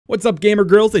What's up, gamer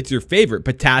girls? It's your favorite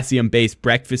potassium-based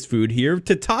breakfast food here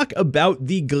to talk about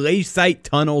the glaciite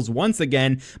tunnels once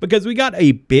again, because we got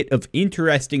a bit of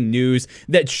interesting news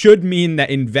that should mean that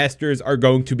investors are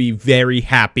going to be very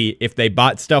happy if they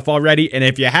bought stuff already, and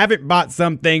if you haven't bought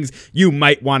some things, you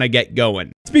might want to get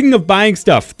going. Speaking of buying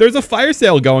stuff, there's a fire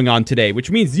sale going on today,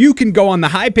 which means you can go on the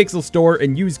Hypixel store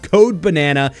and use code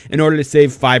BANANA in order to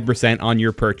save 5% on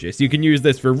your purchase. You can use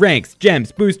this for ranks,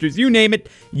 gems, boosters, you name it.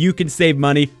 You can save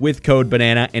money with code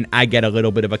BANANA, and I get a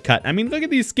little bit of a cut. I mean, look at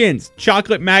these skins.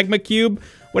 Chocolate magma cube,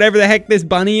 whatever the heck this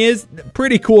bunny is.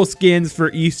 Pretty cool skins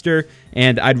for Easter,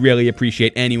 and I'd really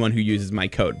appreciate anyone who uses my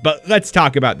code. But let's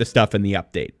talk about the stuff in the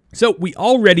update. So we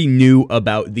already knew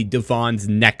about the Divan's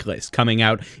necklace coming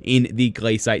out in the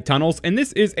glaciite tunnels, and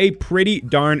this is a pretty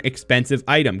darn expensive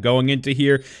item. Going into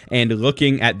here and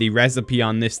looking at the recipe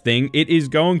on this thing, it is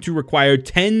going to require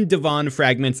 10 Divan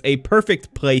fragments, a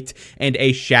perfect plate, and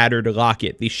a shattered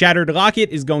locket. The shattered locket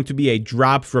is going to be a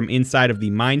drop from inside of the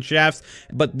mine shafts,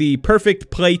 but the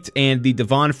perfect plate and the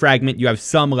Divan fragment, you have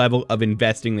some level of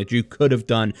investing that you could have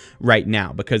done right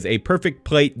now, because a perfect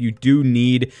plate, you do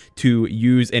need to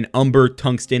use an umber,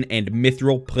 tungsten, and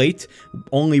mithril plate.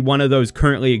 Only one of those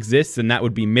currently exists, and that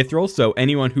would be mithril. So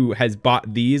anyone who has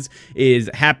bought these is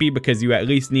happy, because you at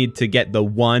least need to get the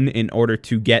one in order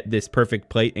to get this perfect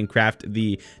plate and craft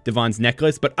the Divan's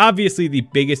necklace. But obviously the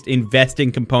biggest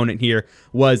investing component here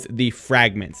was the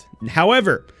fragments.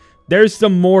 However, there's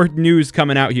some more news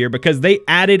coming out here, because they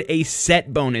added a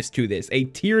set bonus to this, a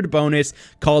tiered bonus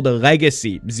called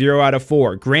Legacy, 0 out of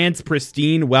 4, grants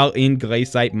pristine while in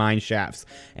glaciite mine shafts.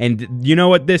 And you know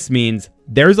what this means?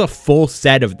 There's a full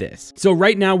set of this. So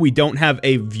right now we don't have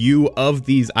a view of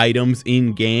these items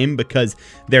in game because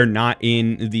they're not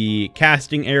in the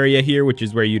casting area here, which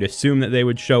is where you'd assume that they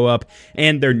would show up,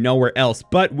 and they're nowhere else.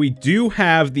 But we do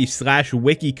have the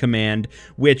 /wiki command,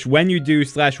 which when you do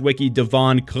 /wiki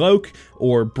Divan cloak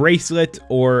or bracelet,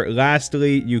 or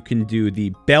lastly you can do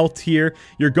the belt here,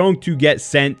 you're going to get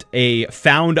sent a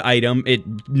found item. It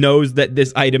knows that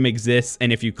this item exists,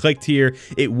 and if you clicked here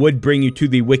it would bring you to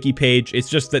the wiki page. It's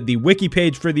just that the wiki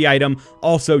page for the item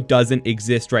also doesn't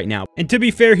exist right now. And to be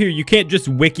fair here, you can't just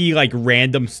wiki like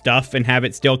random stuff and have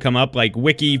it still come up, like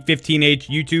wiki 15H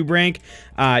YouTube rank.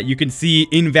 You can see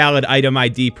invalid item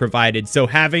ID provided. So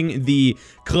having the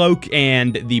cloak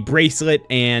and the bracelet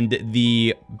and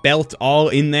the belt all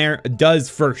in there does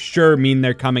for sure mean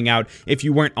they're coming out, if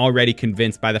you weren't already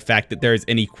convinced by the fact that there's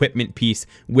an equipment piece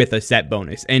with a set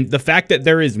bonus. And the fact that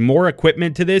there is more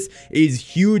equipment to this is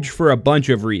huge for a bunch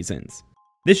of reasons.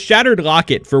 This shattered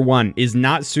locket, for one, is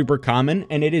not super common,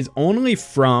 and it is only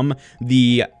from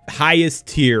the highest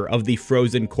tier of the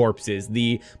frozen corpses,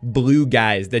 the blue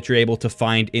guys that you're able to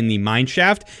find in the mine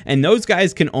shaft, and those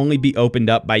guys can only be opened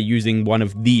up by using one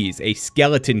of these, a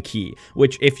skeleton key,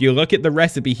 which, if you look at the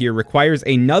recipe here, requires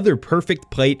another perfect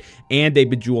plate and a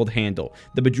bejeweled handle.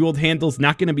 The bejeweled handle is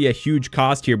not going to be a huge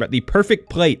cost here, but the perfect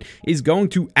plate is going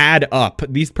to add up.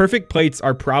 These perfect plates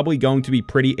are probably going to be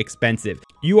pretty expensive.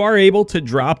 You are able to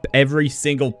drop every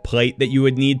single plate that you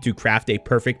would need to craft a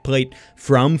perfect plate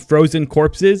from frozen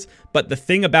corpses, but the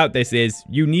thing about this is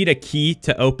you need a key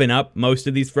to open up most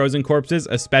of these frozen corpses,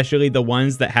 especially the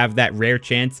ones that have that rare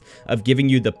chance of giving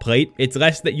you the plate. It's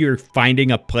less that you're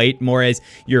finding a plate, more as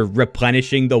you're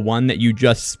replenishing the one that you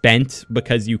just spent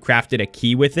because you crafted a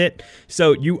key with it.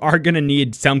 So you are going to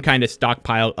need some kind of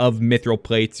stockpile of mithril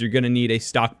plates. You're going to need a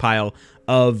stockpile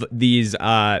of these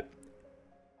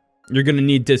you're going to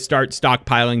need to start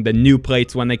stockpiling the new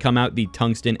plates when they come out, the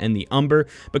tungsten and the umber,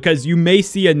 because you may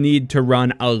see a need to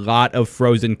run a lot of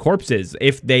frozen corpses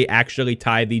if they actually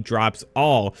tie the drops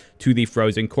all to the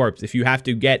frozen corpse. If you have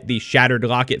to get the shattered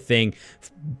locket thing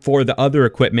for the other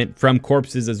equipment from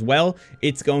corpses as well,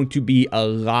 it's going to be a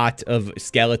lot of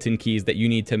skeleton keys that you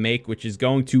need to make, which is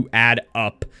going to add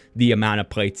up the amount of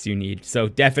plates you need. So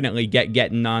definitely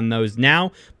getting on those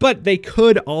now, but they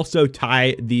could also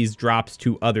tie these drops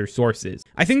to other sources.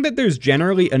 I think that there's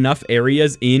generally enough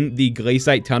areas in the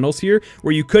glaciite tunnels here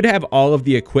where you could have all of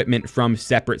the equipment from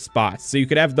separate spots. So you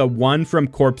could have the one from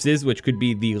corpses, which could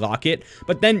be the locket,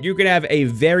 but then you could have a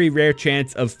very rare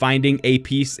chance of finding a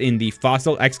piece in the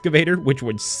fossil excavator, which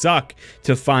would suck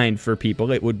to find for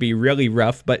people. It would be really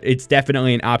rough, but it's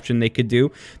definitely an option they could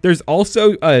do. There's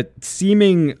also a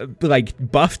seeming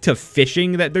like buff to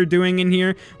fishing that they're doing in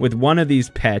here with one of these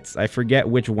pets. I forget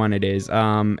which one it is.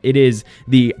 It is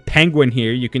the penguin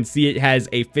here, you can see it has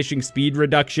a fishing speed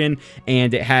reduction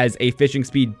and it has a fishing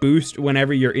speed boost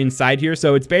whenever you're inside here.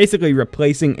 So it's basically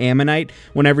replacing ammonite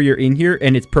whenever you're in here,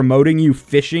 and it's promoting you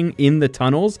fishing in the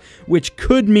tunnels, which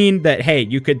could mean that, hey,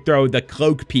 you could throw the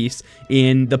cloak piece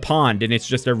in the pond and it's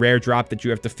just a rare drop that you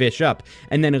have to fish up.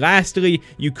 And then lastly,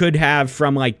 you could have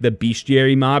from like the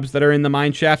bestiary mobs that are in the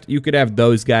mine shaft, you could have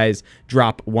those guys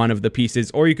drop one of the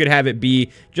pieces, or you could have it be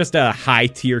just a high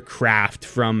tier craft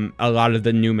from a lot of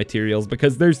the new materials,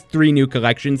 because there's 3 new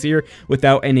collections here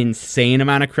without an insane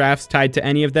amount of crafts tied to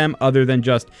any of them other than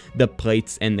just the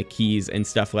plates and the keys and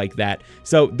stuff like that.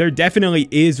 So there definitely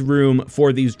is room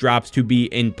for these drops to be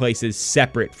in places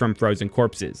separate from frozen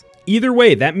corpses. Either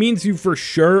way, that means you for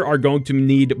sure are going to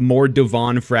need more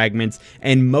Divan fragments,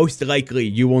 and most likely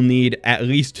you will need at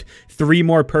least 3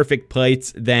 more perfect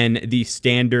plates than the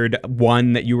standard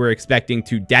 1 that you were expecting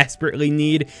to desperately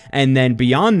need. And then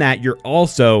beyond that, you're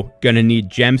also going to need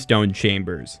gemstone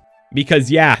chambers.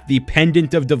 Because yeah, the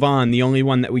Pendant of Divan, the only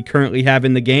one that we currently have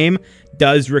in the game,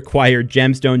 does require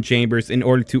gemstone chambers in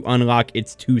order to unlock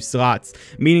its 2 slots,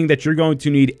 meaning that you're going to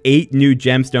need 8 new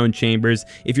gemstone chambers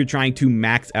if you're trying to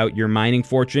max out your mining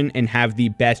fortune and have the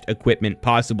best equipment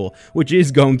possible, which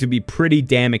is going to be pretty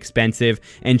damn expensive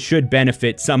and should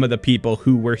benefit some of the people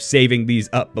who were saving these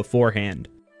up beforehand.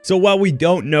 So while we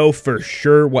don't know for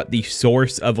sure what the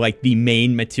source of like the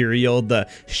main material, the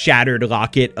shattered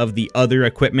locket of the other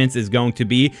equipments is going to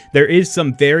be, there is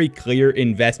some very clear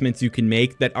investments you can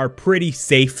make that are pretty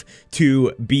safe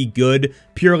to be good,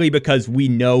 purely because we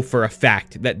know for a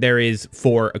fact that there is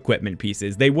 4 equipment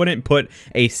pieces. They wouldn't put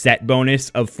a set bonus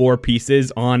of 4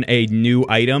 pieces on a new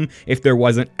item if there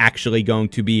wasn't actually going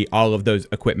to be all of those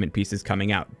equipment pieces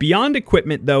coming out. Beyond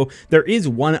equipment though, there is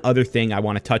one other thing I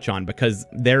want to touch on, because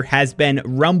there has been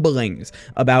rumblings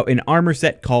about an armor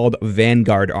set called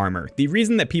Vanguard armor. The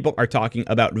reason that people are talking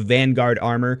about Vanguard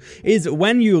armor is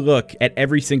when you look at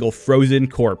every single frozen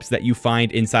corpse that you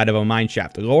find inside of a mine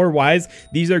shaft. Lore-wise,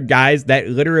 these are guys that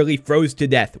literally froze to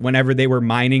death whenever they were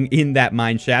mining in that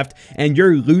mine shaft, and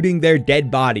you're looting their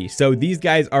dead body. So these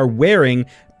guys are wearing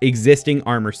existing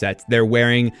armor sets. They're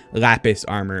wearing lapis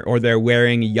armor, or they're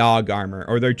wearing yog armor,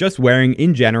 or they're just wearing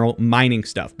in general mining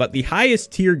stuff. But the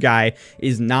highest tier guy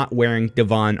is not wearing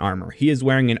Divan armor. He is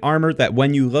wearing an armor that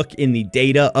when you look in the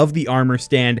data of the armor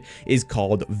stand is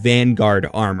called Vanguard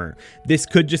armor. This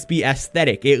could just be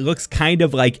aesthetic. It looks kind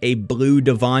of like a blue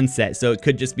Divan set, so it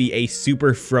could just be a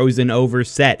super frozen over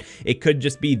set. It could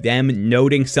just be them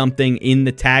noting something in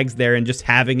the tags there and just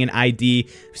having an ID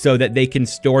so that they can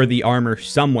store the armor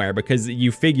somewhere, because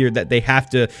you figure that they have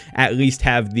to at least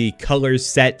have the colors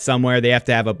set somewhere. They have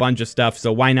to have a bunch of stuff,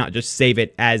 so why not just save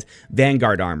it as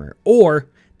Vanguard armor? Or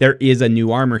there is a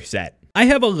new armor set. I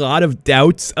have a lot of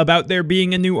doubts about there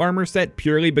being a new armor set,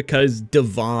 purely because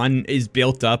Divan is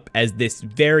built up as this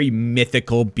very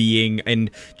mythical being and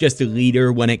just a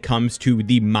leader when it comes to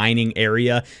the mining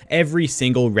area. Every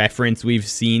single reference we've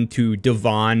seen to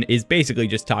Divan is basically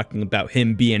just talking about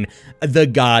him being the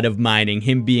god of mining,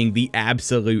 him being the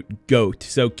absolute GOAT.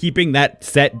 So keeping that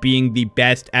set being the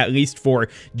best, at least for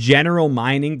general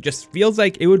mining, just feels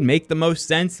like it would make the most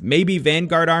sense. Maybe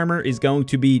Vanguard armor is going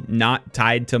to be not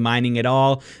tied to mining at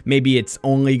all. Maybe it's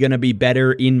only going to be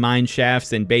better in mine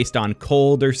shafts and based on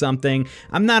cold or something.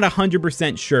 I'm not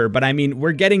 100% sure, but I mean,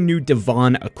 we're getting new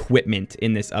Divan equipment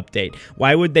in this update.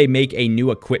 Why would they make a new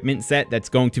equipment set that's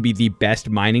going to be the best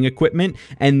mining equipment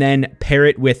and then pair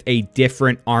it with a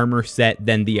different armor set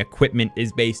than the equipment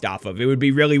is based off of? It would be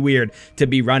really weird to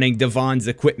be running Divan's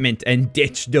equipment and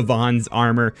ditch Divan's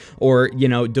armor, or, you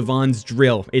know, Divan's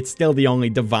drill. It's still the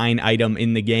only divine item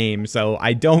in the game, so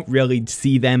I don't really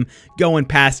see them going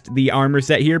past the armor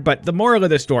set here. But the moral of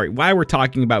the story, why we're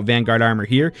talking about Vanguard armor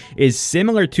here, is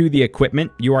similar to the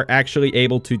equipment. You are actually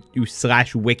able to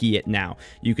 /wiki it now.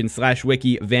 You can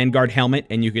 /wiki Vanguard helmet,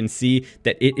 and you can see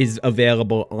that it is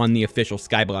available on the official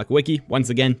Skyblock wiki. Once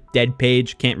again, dead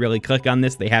page, can't really click on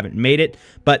this, they haven't made it,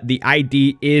 but the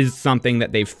ID is something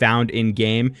that they've found in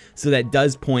game, so that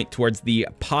does point towards the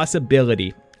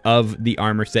possibility of the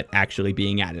armor set actually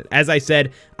being added. As I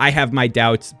said, I have my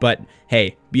doubts, but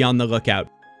hey, be on the lookout.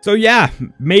 So yeah,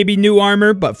 maybe new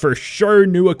armor, but for sure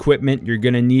new equipment. You're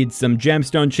going to need some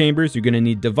gemstone chambers, you're going to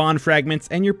need Divan fragments,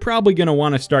 and you're probably going to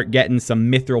want to start getting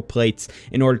some mithril plates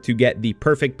in order to get the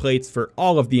perfect plates for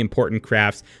all of the important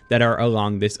crafts that are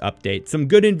along this update. Some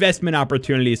good investment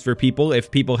opportunities for people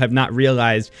if people have not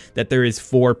realized that there is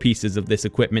 4 pieces of this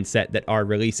equipment set that are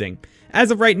releasing. As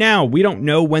of right now, we don't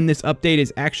know when this update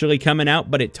is actually coming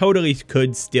out, but it totally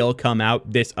could still come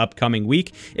out this upcoming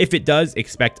week. If it does,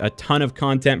 expect a ton of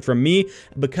content content from me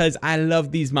because I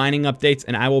love these mining updates,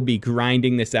 and I will be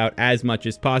grinding this out as much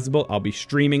as possible. I'll be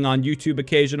streaming on YouTube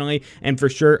occasionally, and for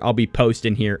sure I'll be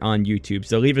posting here on YouTube.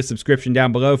 So leave a subscription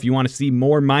down below if you want to see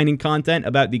more mining content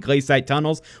about the glaciate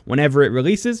tunnels whenever it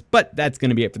releases. But that's going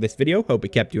to be it for this video. Hope it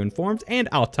kept you informed, and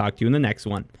I'll talk to you in the next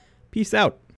one. Peace out.